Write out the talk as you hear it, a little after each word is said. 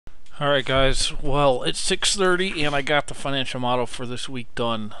Alright guys, well it's 6:30 and I got the financial model for this week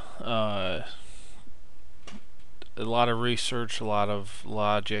done. A lot of research, a lot of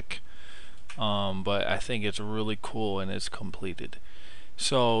logic, but I think it's really cool and it's completed.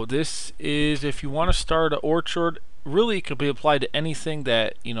 So this is if you want to start an orchard. Really it could be applied to anything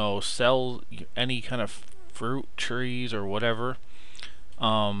that sells any kind of fruit, trees, or whatever.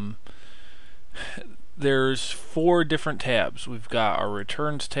 Um, there's four different tabs. We've got our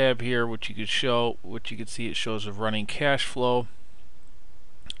returns tab here, which you could see it shows a running cash flow.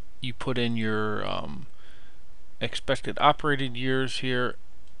 You put in your expected operated years here,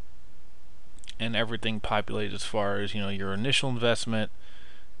 and everything populates as far as your initial investment,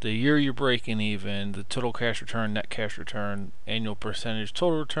 the year you're breaking even, the total cash return, net cash return, annual percentage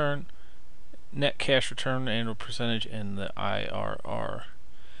total return, net cash return, annual percentage, and the IRR.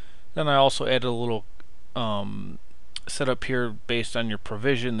 Then I also added a little setup here based on your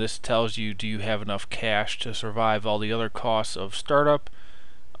provision. This tells you, do you have enough cash to survive all the other costs of startup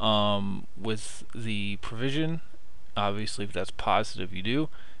with the provision. Obviously, if that's positive, you do.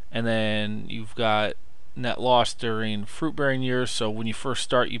 And then you've got net loss during fruit bearing years. So when you first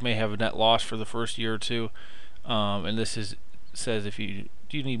start, you may have a net loss for the first year or two. And this says if you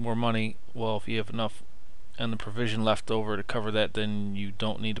do need more money, well, if you have enough and the provision left over to cover that, then you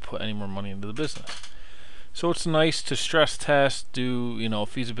don't need to put any more money into the business. So it's nice to stress test, do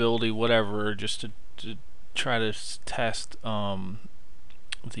feasibility, whatever, just to try to test the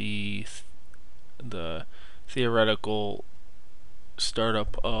theoretical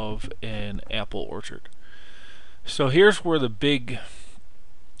startup of an apple orchard. So here's where the big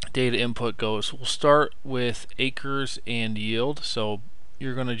data input goes. We'll start with acres and yield. So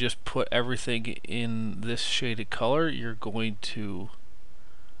you're going to just put everything in this shaded color. You're going to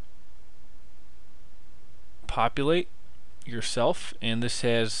populate yourself, and this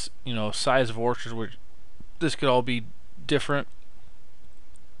has size of orchard, which this could all be different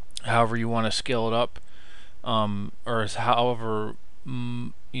however you want to scale it up, or however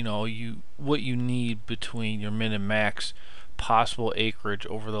what you need between your min and max possible acreage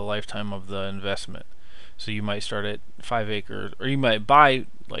over the lifetime of the investment. So you might start at 5 acres, or you might buy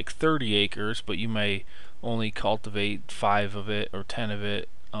like 30 acres, but you may only cultivate 5 of it or 10 of it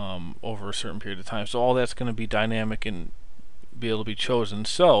over a certain period of time. So all that's going to be dynamic and be able to be chosen.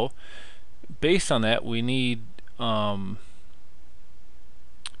 So based on that, we need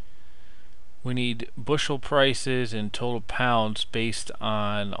bushel prices and total pounds based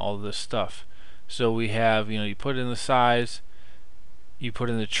on all this stuff. So we have, you put in the size, you put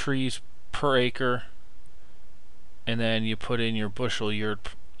in the trees per acre, and then you put in your bushel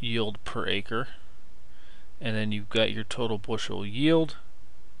yield per acre, and then you've got your total bushel yield,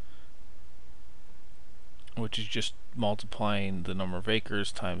 which is just multiplying the number of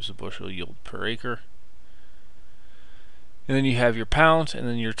acres times the bushel yield per acre. And then you have your pounds and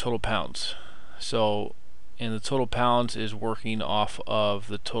then your total pounds. So, and the total pounds is working off of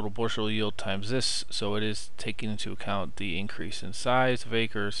the total bushel yield times this, so it is taking into account the increase in size of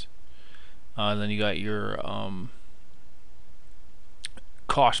acres. And then you got your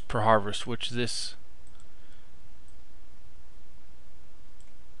cost per harvest, which this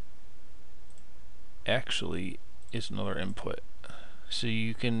actually is another input. So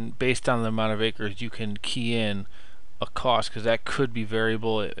you can, based on the amount of acres, you can key in a cost, because that could be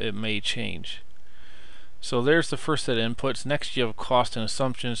variable. It may change. So there's the first set of inputs. Next you have cost and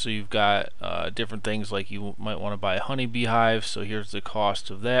assumptions. So you've got different things, like you might want to buy a honeybee hive. So here's the cost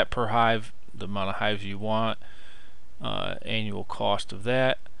of that per hive, the amount of hives you want, annual cost of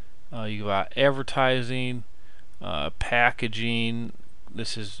that. You got advertising, packaging.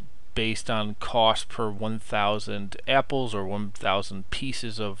 This is based on cost per 1,000 apples or 1,000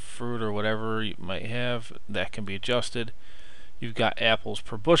 pieces of fruit or whatever you might have. That can be adjusted. You've got apples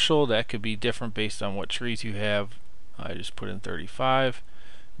per bushel. That could be different based on what trees you have. I just put in 35.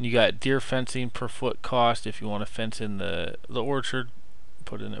 And you got deer fencing per foot cost. If you want to fence in the orchard,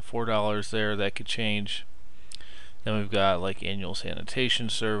 put in at $4 there. That could change. Then we've got like annual sanitation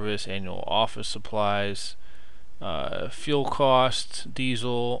service, annual office supplies, fuel cost,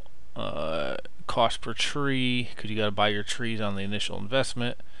 diesel, cost per tree, because you got to buy your trees on the initial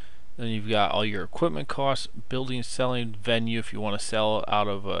investment. Then you've got all your equipment costs, building, selling, venue, if you want to sell it out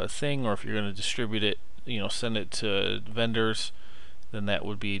of a thing, or if you're going to distribute it, send it to vendors, then that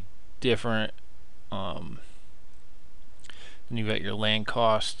would be different. Then you've got your land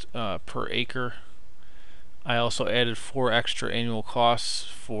cost per acre. I also added 4 extra annual costs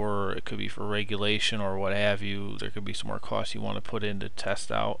for, it could be for regulation or what have you. There could be some more costs you want to put in to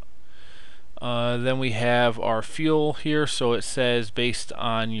test out. Then we have our fuel here, so it says based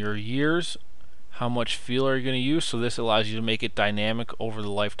on your years how much fuel are you going to use. So this allows you to make it dynamic over the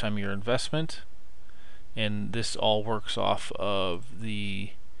lifetime of your investment, and this all works off of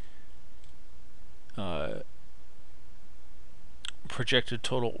the projected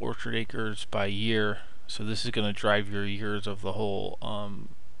total orchard acres by year. So this is going to drive your years of the whole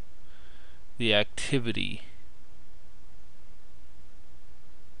the activity.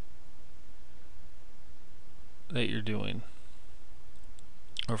 That you're doing,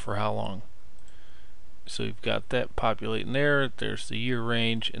 or for how long. So you've got that populating there. There's the year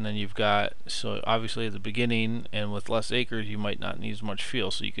range, and then you've got, so obviously at the beginning and with less acres you might not need as much fuel,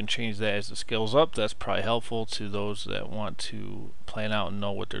 so you can change that as it scales up. That's probably helpful to those that want to plan out and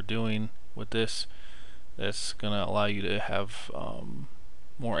know what they're doing with this. That's going to allow you to have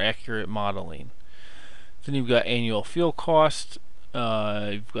more accurate modeling. Then you've got annual fuel cost.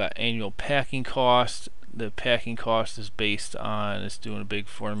 You've got annual packing cost. The packing cost is based on, it's doing a big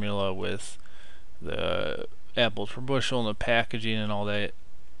formula with the apples per bushel and the packaging and all that.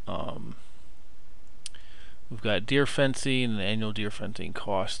 We've got deer fencing and the annual deer fencing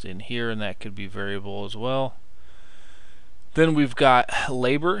cost in here, and that could be variable as well. Then we've got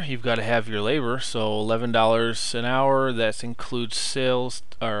labor. You've got to have your labor, so $11 an hour. That includes sales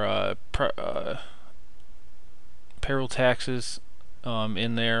or payroll taxes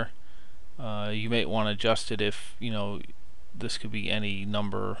in there. You may want to adjust it if, you know, this could be any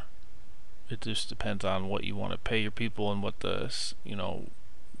number. It just depends on what you want to pay your people and what the, you know,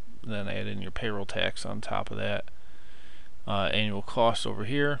 then add in your payroll tax on top of that. Annual cost over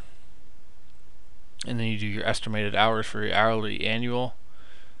here. And then you do your estimated hours for your hourly annual.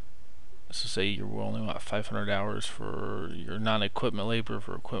 So say you only want 500 hours for your non-equipment labor.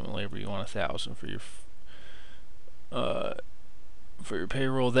 For equipment labor you want 1,000 for your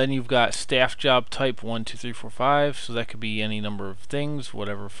payroll. Then you've got staff job type 1, 2, 3, 4, 5. So that could be any number of things,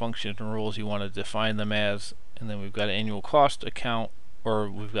 whatever functions and roles you want to define them as. And then we've got an annual cost account, or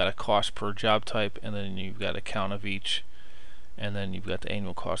we've got a cost per job type, and then you've got a count of each. And then you've got the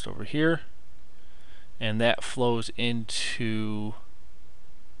annual cost over here. And that flows into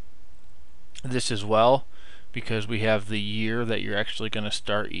this as well, because we have the year that you're actually going to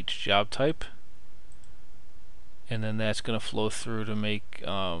start each job type. And then that's going to flow through to make, you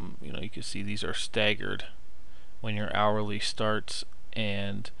know, you can see these are staggered when your hourly starts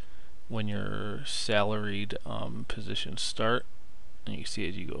and when your salaried positions start. And you see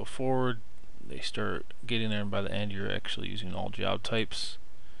as you go forward, they start getting there, and by the end you're actually using all job types.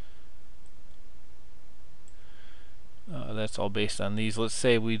 That's all based on these. Let's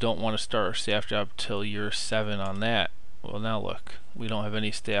say we don't want to start our staff job till year 7 on that. Well, now look, we don't have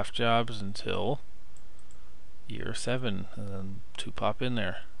any staff jobs until year 7, and then 2 pop in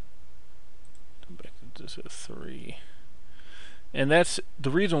there. Back to this 3. And that's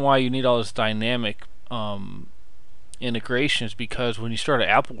the reason why you need all this dynamic integration, is because when you start an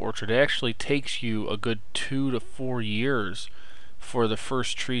apple orchard, it actually takes you a good 2 to 4 years for the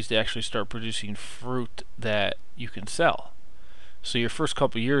first trees to actually start producing fruit that you can sell. So your first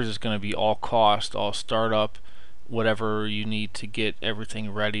couple of years is going to be all cost, all startup, whatever you need to get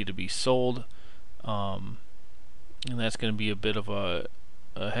everything ready to be sold. And that's going to be a bit of a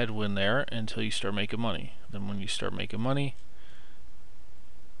headwind there until you start making money. Then when you start making money,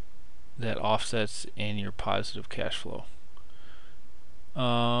 that offsets in your positive cash flow.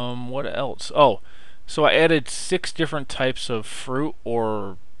 What else? Oh, so I added 6 different types of fruit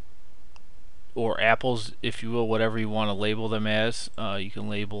or apples, if you will, whatever you want to label them as. You can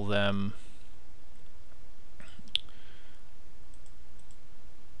label them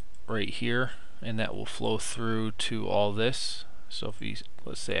right here, and that will flow through to all this. So if you,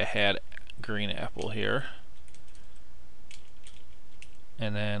 let's say I had green apple here,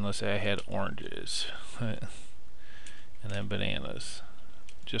 and then let's say I had oranges and then bananas,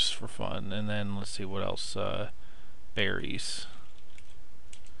 just for fun, and then let's see what else, berries.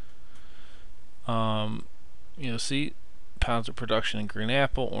 You'll see pounds of production in green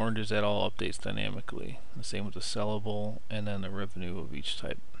apple, oranges, that all updates dynamically. The same with the sellable, and then the revenue of each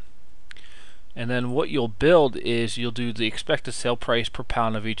type. And then what you'll build is you'll do the expected sale price per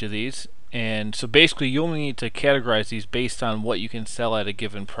pound of each of these. And so basically you only need to categorize these based on what you can sell at a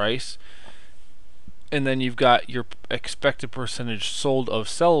given price. And then you've got your expected percentage sold of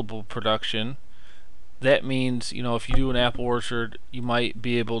sellable production. That means, you know, if you do an apple orchard, you might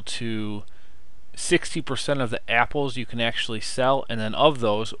be able to 60% of the apples you can actually sell, and then of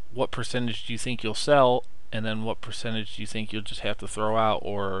those, what percentage do you think you'll sell, and then what percentage do you think you'll just have to throw out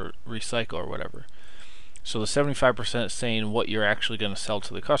or recycle or whatever. So the 75% is saying what you're actually going to sell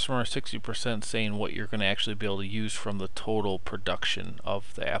to the customer, 60% saying what you're going to actually be able to use from the total production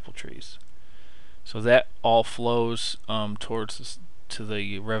of the apple trees. So that all flows towards to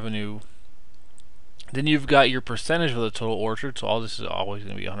the revenue. Then you've got your percentage of the total orchard, so all this is always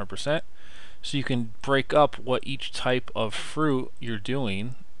going to be 100%. So you can break up what each type of fruit you're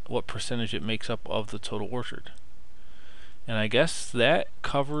doing, what percentage it makes up of the total orchard. And I guess that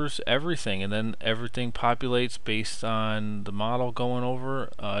covers everything, and then everything populates based on the model going over.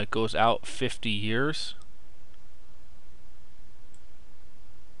 It goes out 50 years.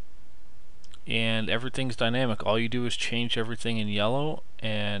 And everything's dynamic. All you do is change everything in yellow,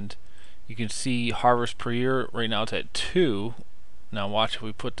 and you can see harvest per year. Right now it's at 2. Now watch, if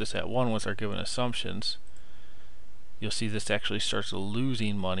we put this at 1 with our given assumptions, you'll see this actually starts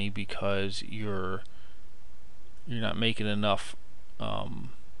losing money because you're not making enough.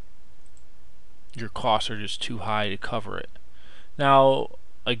 Your costs are just too high to cover it. Now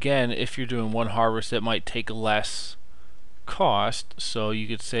again, if you're doing one harvest, it might take less cost, so you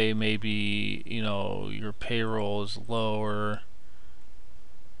could say maybe, you know, your payroll is lower.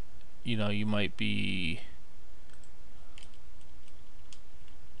 You know, you might be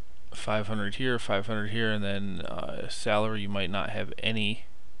 500 here, 500 here, and then salary you might not have any.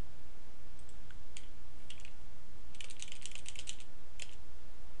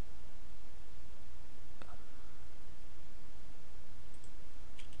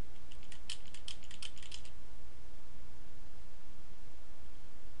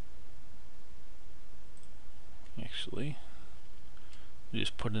 Actually,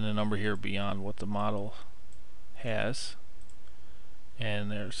 just put in a number here beyond what the model has,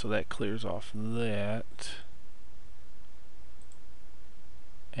 and there, so that clears off that,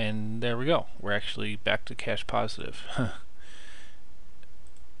 and there we go. We're actually back to cash positive.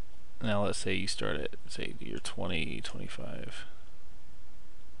 Now let's say you start at, say, year 2025.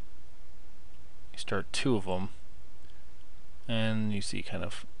 You start 2 of them, and you see kind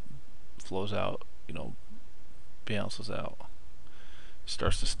of flows out, you know, balances out.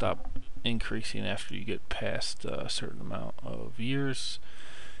 Starts to stop increasing after you get past a certain amount of years.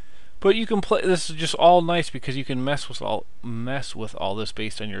 But you can play, this is just all nice because you can mess with all this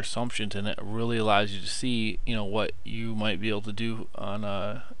based on your assumptions, and it really allows you to see, you know, what you might be able to do on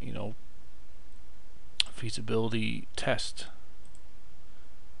a, you know, feasibility test.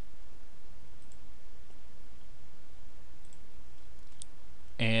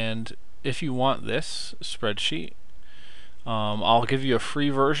 And if you want this spreadsheet, I'll give you a free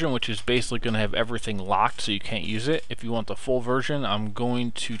version, which is basically going to have everything locked so you can't use it. If you want the full version, I'm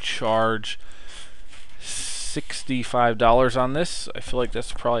going to charge $65 on this. I feel like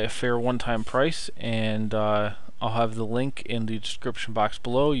that's probably a fair one-time price, and I'll have the link in the description box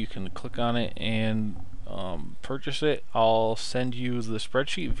below. You can click on it and purchase it. I'll send you the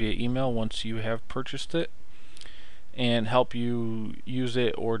spreadsheet via email once you have purchased it, and help you use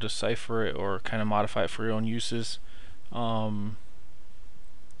it or decipher it or kind of modify it for your own uses.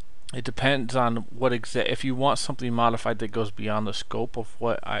 It depends on what if you want something modified that goes beyond the scope of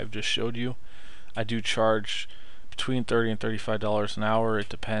what I've just showed you. I do charge between $30 and $35 an hour. It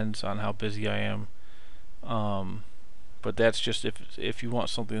depends on how busy I am. But that's just if you want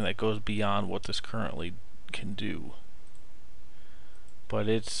something that goes beyond what this currently can do. But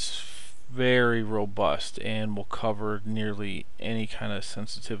it's very robust and will cover nearly any kind of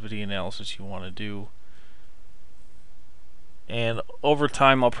sensitivity analysis you want to do. And over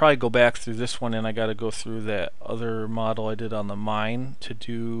time, I'll probably go back through this one, and I got to go through that other model I did on the mine to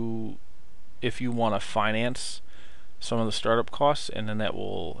do if you want to finance some of the startup costs, and then that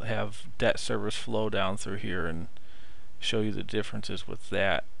will have debt service flow down through here and show you the differences with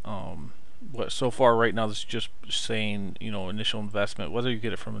that. What so far right now, this is just saying, you know, initial investment, whether you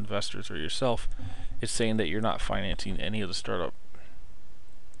get it from investors or yourself, it's saying that you're not financing any of the startup.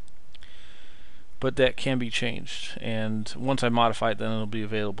 But that can be changed, and once I modify it, then it'll be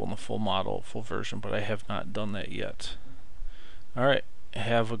available in the full model, full version, but I have not done that yet. Alright,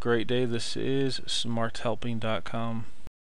 have a great day. This is smarthelping.com.